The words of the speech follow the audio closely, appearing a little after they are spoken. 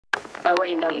Oh,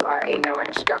 you know you are a knower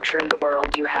structure in the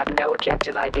world you have no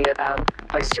objective idea about.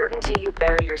 By certainty you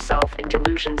bury yourself in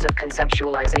delusions of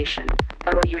conceptualization.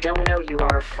 Oh, you don't know you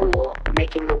are a fool,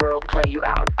 making the world play you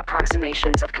out.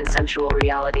 Approximations of consensual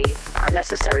reality are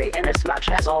necessary inasmuch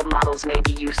as all models may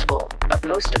be useful, but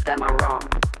most of them are wrong.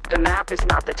 The map is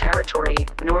not the territory,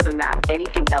 nor the map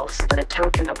anything else but a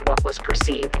token of what was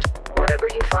perceived. Whatever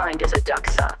you find is a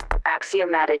duxa.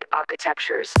 Axiomatic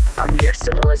architectures are mere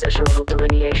civilizational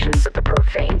delineations of the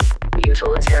profane.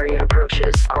 Utilitarian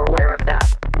approaches are aware of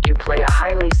that. You play a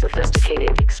highly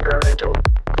sophisticated experimental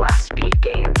glass speed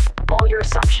game. All your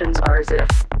assumptions are as if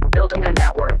building a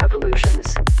network of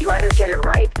illusions. You either get it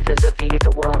right vis-a-vis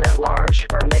the world at large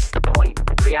or miss the point.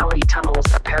 Reality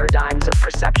tunnels are paradigms of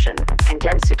perception, and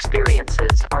dense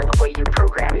experiences are the way you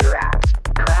program your act.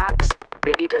 Perhaps,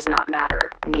 maybe does not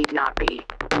matter, need not be.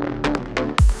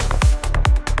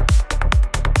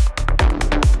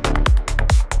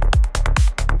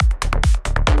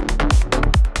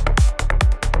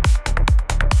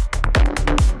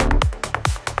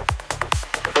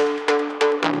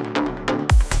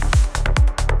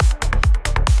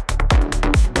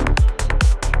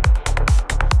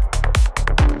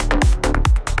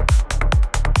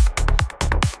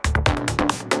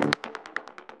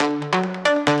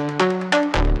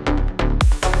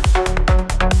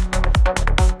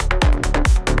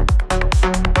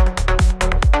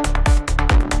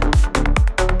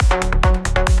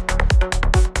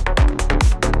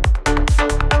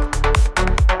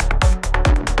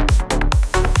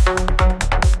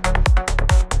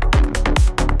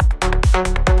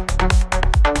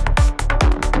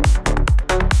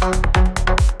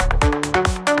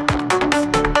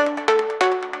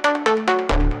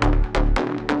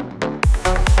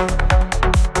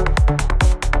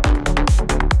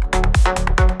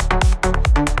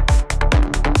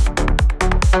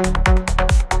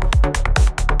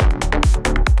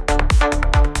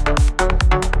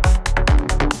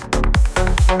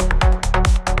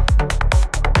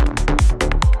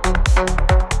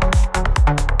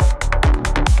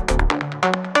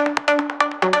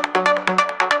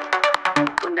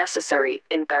 Necessary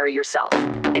and bury yourself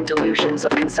in delusions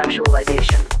of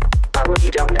conceptualization. Oh,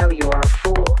 you don't know you are a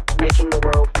fool, making the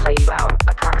world play you out.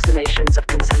 Approximations of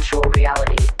consensual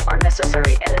reality are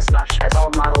necessary inasmuch as all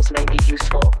models may be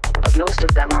useful, but most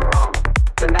of them are wrong.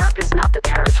 The map is not the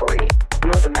territory,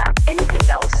 nor the map anything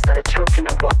else but a token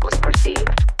of what was perceived.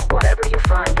 Whatever you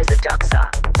find is a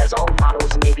duxa, as all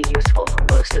models may be useful,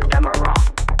 most of them are wrong.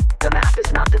 The map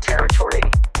is not the territory,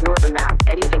 nor the map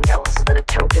anything else but a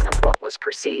token of what was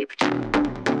perceived.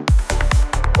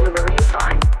 Whatever you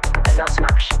find, and thus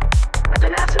much. As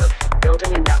an asset,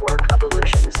 building a network of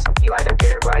illusions, you either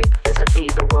get it right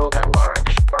vis-a-vis the world at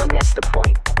large, or miss the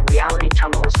point. Reality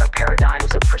tunnels are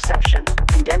paradigms of perception,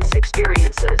 and dense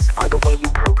experiences are the way you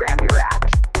program your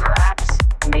act. Perhaps,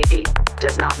 maybe,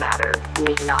 does not matter,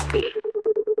 need not be.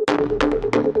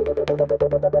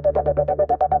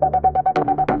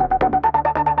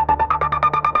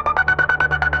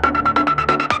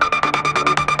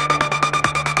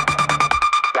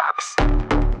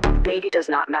 Maybe does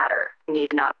not matter,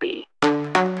 need not be.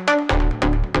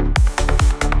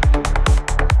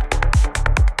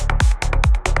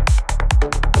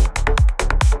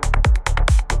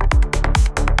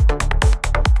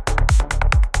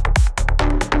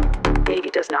 Maybe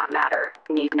does not matter,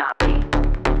 need not be.